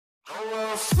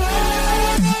Hello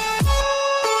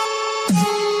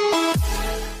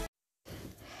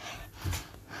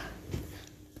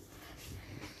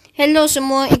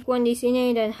semua, Ikhwan di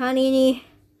sini dan hari ini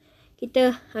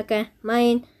kita akan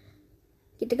main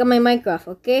Minecraft,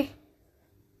 okay?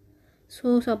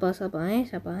 So sabar.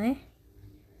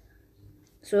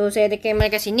 So saya ada kamera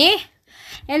kat sini.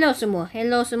 Hello semua,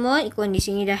 Ikhwan di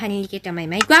sini dan hari ini kita main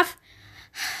Minecraft.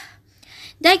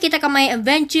 Dan kita akan main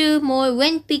Adventure Mode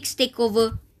When Pigs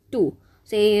Takeover 2.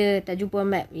 Saya tak jumpa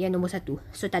map yang nombor 1.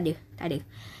 So tak ada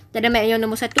map yang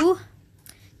nombor 1.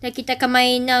 Dan kita akan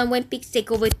main When Pigs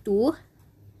Takeover 2.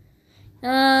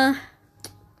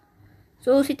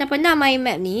 So saya tak pernah main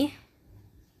map ni.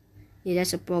 Yeah,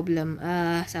 that's a problem.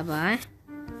 Sabar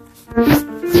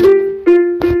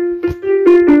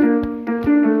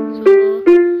So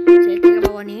saya tinggal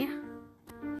bawah ni.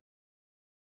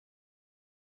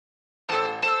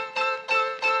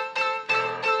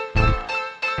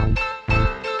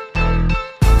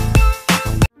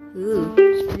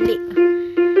 Pelik.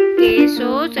 Okay,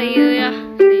 so saya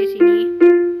sini.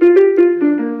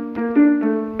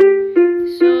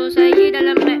 So saya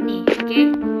dalam map ni,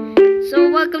 okay. So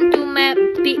welcome to map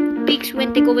Pigs When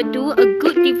Takeover 2. A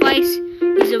good device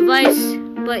is a vice,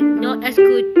 but not as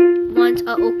good ones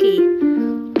are okay.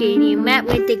 Okay, ni map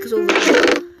When Takes Over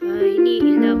 2. Ini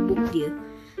ialah book dia.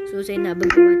 So saya nak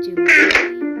baca.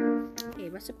 Okay,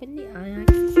 rasa pelik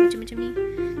baca macam ni.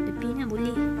 Tapi nak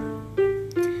boleh.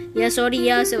 Ya sorry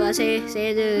ya, sebab saya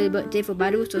ada buat telefon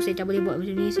baru. So saya tak boleh buat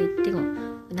macam ni. Saya tengok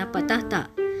kenapa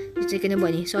tak saya kena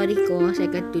buat ni. Sorry kau,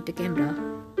 saya akan tutup kamera.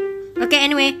 Okay,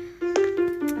 anyway.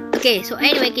 Okay, so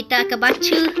anyway kita akan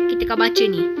baca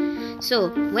ni.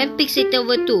 So when Pigs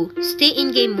Takeover 2, stay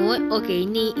in game mode. Okay,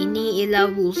 ini ialah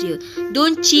rules dia.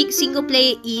 Don't cheat. Single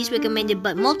player is recommended,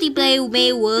 but multiplayer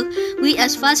may work. Read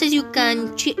as fast as you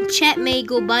can. Chat may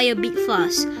go by a bit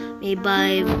fast. Made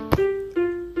by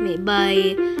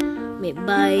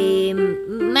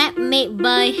map made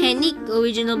by Hennig,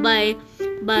 original by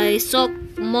Sock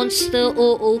Monster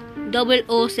 007.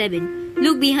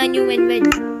 Look behind you when ready.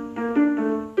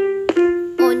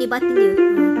 Oh, ni button dia.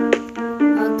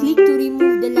 Click to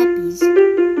remove the lapis.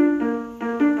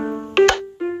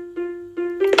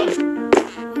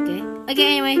 Okay,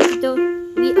 anyway,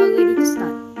 we are ready to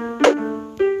start.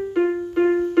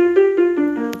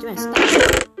 Macam mana start?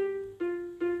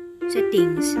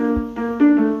 Settings.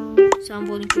 Sound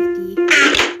volume 50.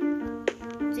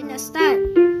 Saya nak start.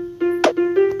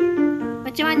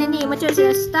 Macam mana ni? Macam mana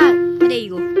saya nak start? Oh, there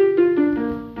you go.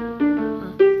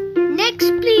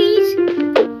 Next please.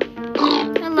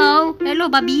 Hello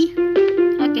Bobby.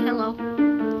 Okay, hello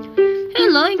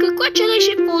and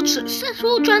congratulations for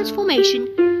successful transformation.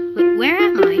 Wait, where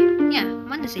am I? Yeah,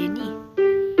 mana saya ni?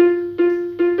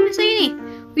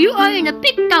 You are in a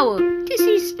pig tower. This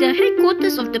is the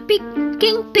headquarters of the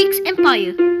King Pigs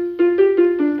Empire.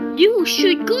 You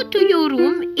should go to your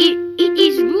room. It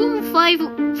is room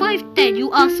 510. You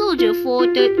are soldier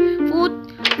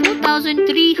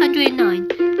 4309.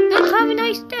 Now have a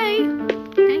nice day.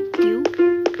 Thank you.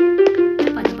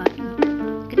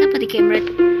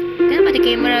 Kenapa ada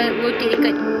kamera rotate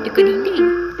dekat dinding?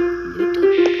 Betul.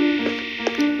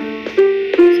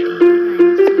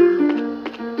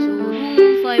 So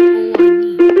room 501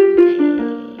 ni.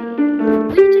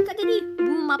 Mana cakap tadi?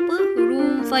 Room apa?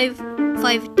 Room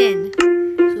 510.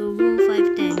 So room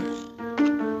 510.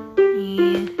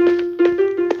 Ni.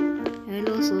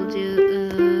 Hello soldier.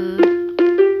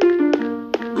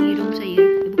 Ni room saya.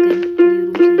 Bukan. Ni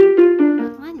room saya.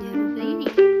 Mana room saya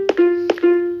ni?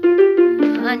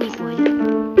 Ni pun.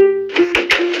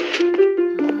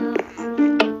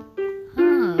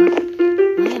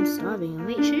 I am starving.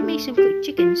 Wait, should I make some cooked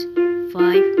chickens?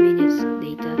 5 minutes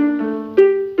later.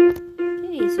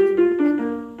 Okay, so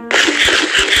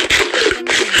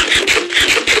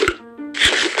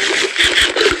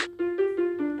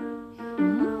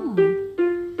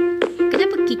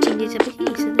kenapa kitchen dia sampai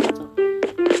sini?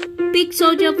 Pig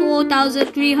Soldier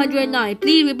 4309.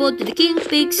 Please report to the King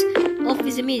Pigs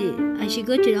office immediately. I should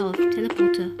go to the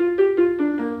teleporter.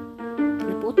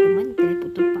 Teleporter? Mana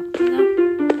teleporter?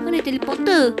 Mana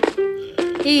teleporter?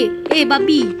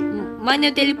 Babi. Mana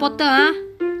teleporter ha?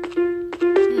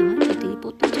 Mana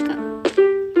teleporter cakap?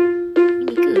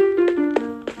 Ini ke?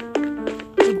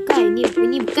 Bukan.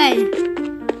 Ini bukan.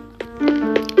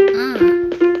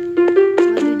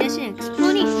 Aduh, dah saya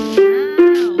explore ni.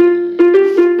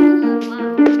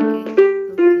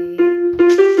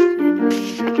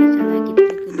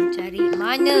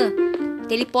 Mana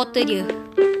teleporter dia?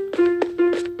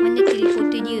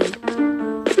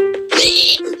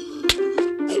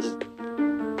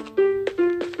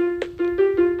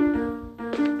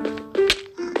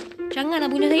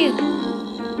 Janganlah bunuh saya.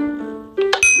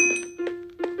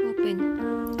 Open.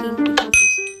 King Pig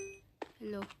office.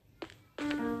 Hello.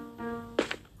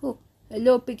 Oh,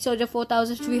 hello, Pig Soldier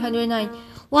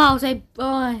 4309. Wow, this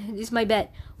is my bad.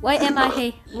 Why am I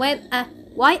here?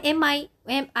 Why am I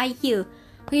here?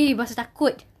 Hey, masa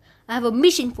takut. I have a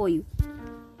mission for you.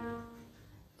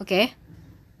 Okay.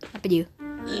 Apa dia?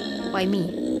 Why me?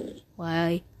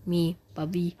 Why me,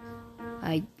 Bobby?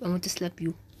 I want to slap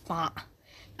you.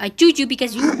 I choose you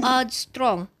because you are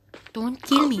strong. Don't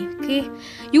kill me, okay?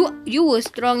 You were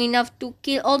strong enough to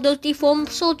kill all those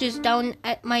deformed soldiers down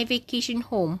at my vacation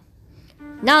home.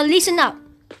 Now listen up.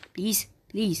 Please,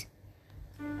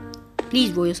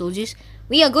 royal soldiers.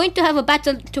 We are going to have a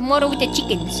battle tomorrow with the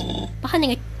chickens. Pahal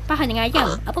dengan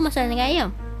ayam. Apa masalah dengan ayam?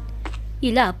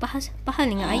 Yelah, pahal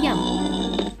dengan ayam.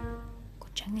 Kau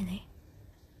jangan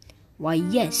Why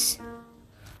yes.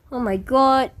 Oh my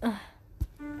god.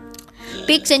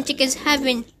 Pigs and chickens have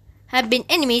been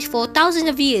enemies for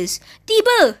thousands of years.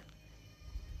 Tiba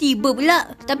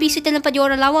pula. Tapi setelah pada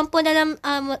orang lawan pun dalam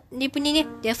ni.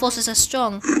 Their forces are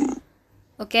strong.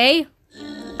 Okay,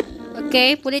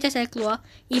 boleh tak saya keluar?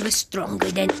 Even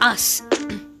stronger than us.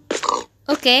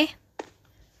 Okay.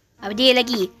 Apa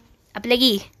lagi?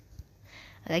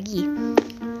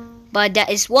 But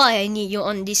that is why I need you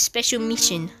on this special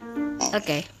mission.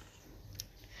 Okay.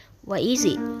 What is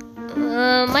it?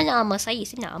 Mana armor saya?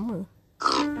 Saya nak armor.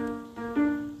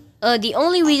 The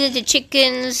only reason the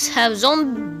chickens have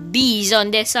zombies on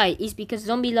their side is because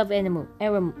zombies love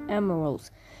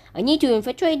emeralds. I need to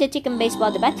infiltrate the chicken base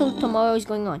while the battle tomorrow is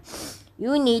going on.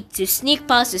 You need to sneak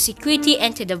past the security,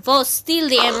 enter the vault, steal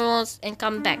the emeralds, and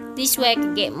come back. This way I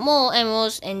can get more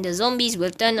emeralds and the zombies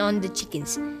will turn on the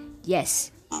chickens.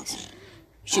 Yes. You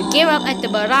should gear up at the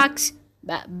barracks.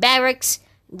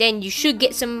 Then you should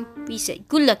get some reset.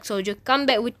 Good luck, soldier. Come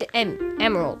back with the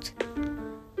emerald.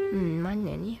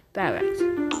 Mana ni? Barracks.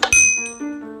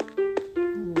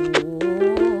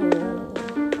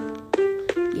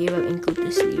 Gear up and go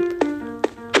to sleep.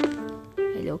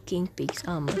 Hello, King Pig's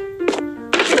armor.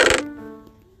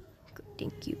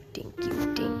 Thank you.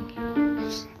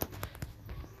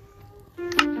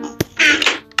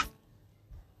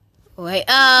 Alright,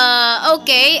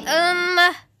 okay,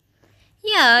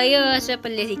 yeah, saya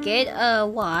pelik sikit.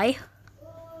 Why?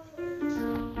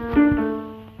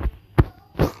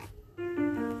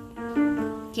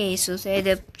 Okay, so saya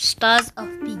ada Stars of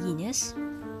Pigginess.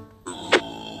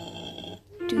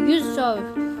 To use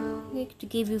to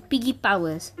give you piggy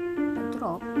powers.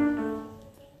 Drop.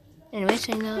 Anyway,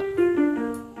 saya nak.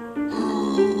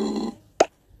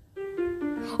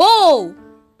 Oh!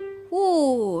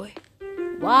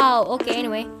 Wow, okay,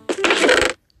 anyway.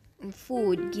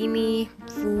 Food. Give me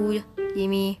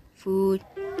food.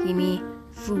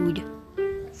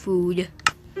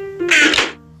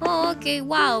 Oh, okay,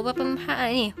 wow. Berapa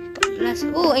mahal ni?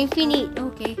 14. Oh, infinite.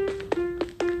 Okay.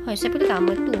 Saya perlu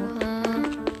armor tu.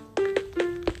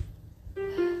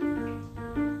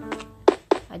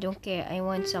 I don't care. I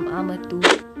want some armor too.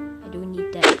 I don't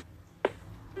need that.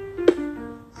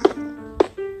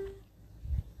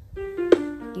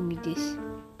 Give me this.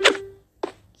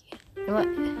 You know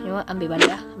what? Ambil balik.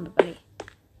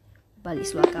 Balik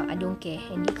suaka. I don't care.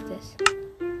 I need this.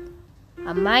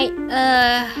 I might ambil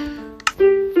ah.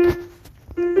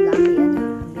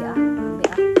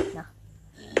 Nah.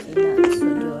 Saya nak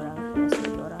suruh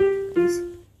orang. Please.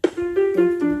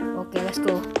 Thank you. Okay, let's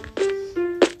go.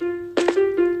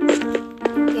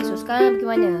 Okay, so sekarang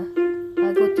bagaimana?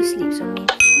 I'll go to sleep. So me.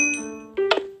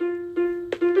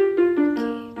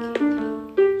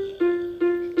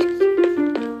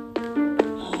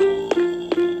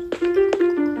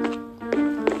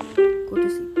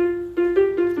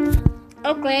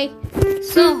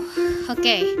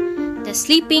 Okay, the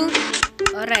sleeping.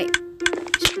 Alright.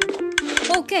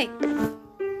 Okay.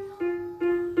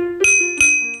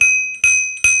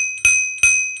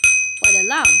 What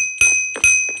alarm?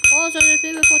 Oh, so the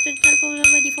people for the telephone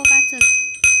are ready for battle.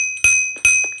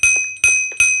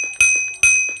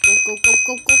 Go.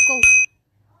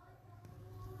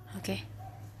 Okay.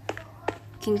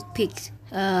 King Pigs.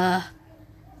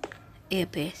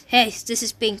 Airbase. Hey, this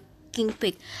is King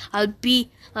Pig. I'll be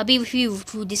with you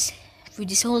through this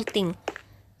whole thing.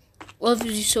 All of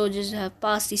the soldiers have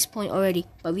passed this point already,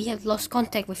 but we have lost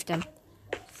contact with them.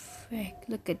 Frick,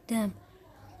 look at them.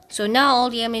 So now all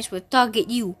the enemies will target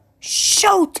you.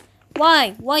 Shoot!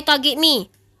 Why? Why target me?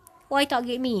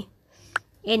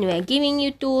 Anyway, giving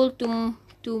you tool to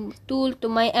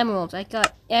my emeralds. I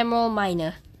got emerald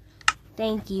miner.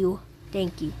 Thank you.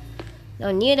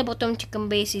 Now near the bottom chicken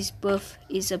base is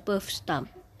a birth stump.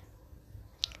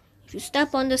 If you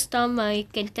step on the stump, I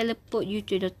can teleport you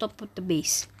to the top of the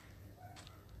base.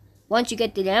 Once you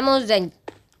get to the emeralds, then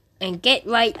and get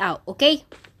right out, okay?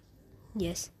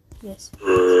 Yes.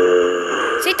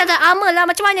 Saya tak ada armor lah.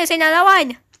 Macam mana saya nak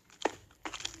lawan?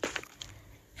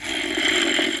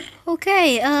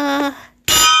 Okay,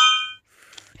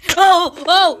 Oh,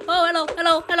 hello.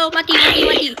 Mati.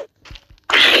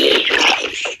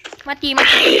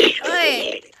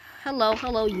 Hey. Hello,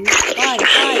 you. Die.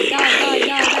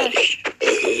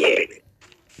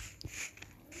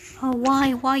 Oh, why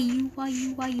you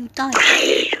die?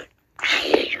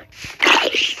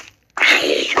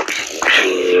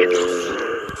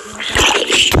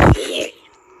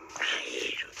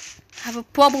 I have a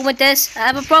problem with this. I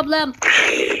have a problem.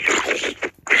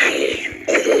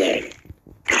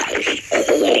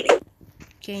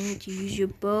 Okay, you need to use your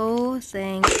bow.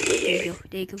 Thanks. There you go.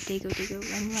 Run.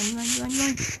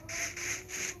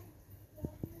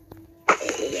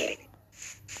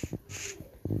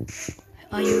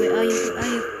 Are you? Oh,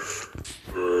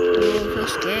 I'm so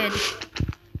scared.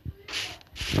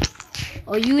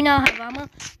 Oh, you now have armor?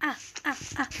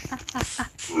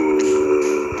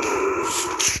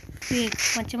 Wait,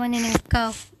 macam mana dengan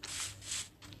kau?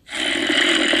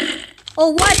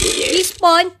 Oh, what?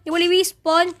 Respawn? Dia boleh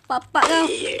respawn? Pak kau.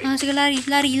 Segala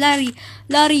lari.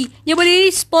 Dia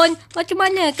boleh respawn? Macam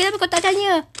mana? Kenapa kau tak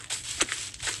tanya?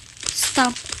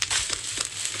 Stump.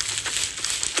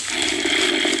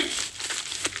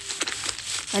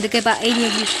 Ada kebab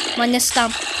ini lagi. Mana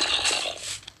stump?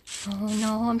 Oh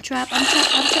no, I'm trapped.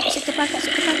 Saya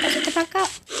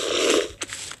terpangkap.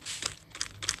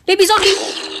 Baby zombie.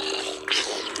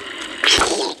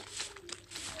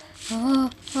 Oh,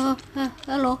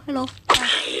 hello.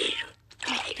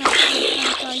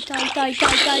 Die.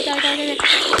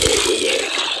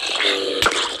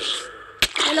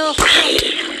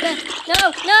 Hello.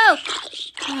 No.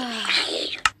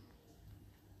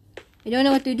 I don't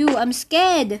know what to do. I'm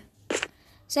scared.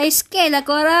 Saya scared lah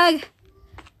korang.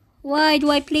 Why do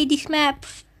I play this map?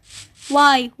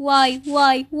 Why?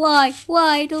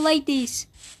 I don't like this.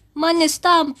 Mana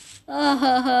stump?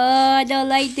 I don't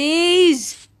like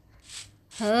this.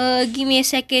 Give me a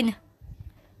second.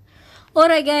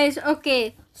 Alright guys,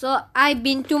 okay. So I've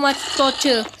been too much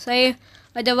torture. Saya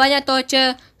ada banyak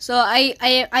torture. So I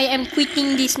am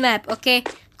quitting this map. Okay.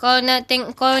 Kalau nak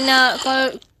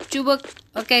cuba.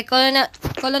 Okay. Kalau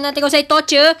nak tengok saya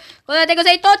torture.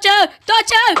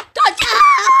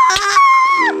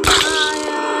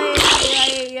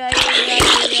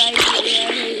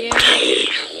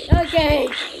 Okay.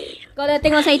 Kalau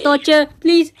tengok saya torture,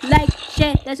 please like,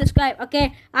 share dan subscribe.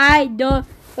 Okay.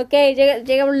 Okay,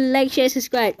 jangan like, share,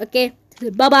 subscribe. Okay.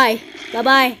 Bye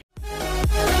bye.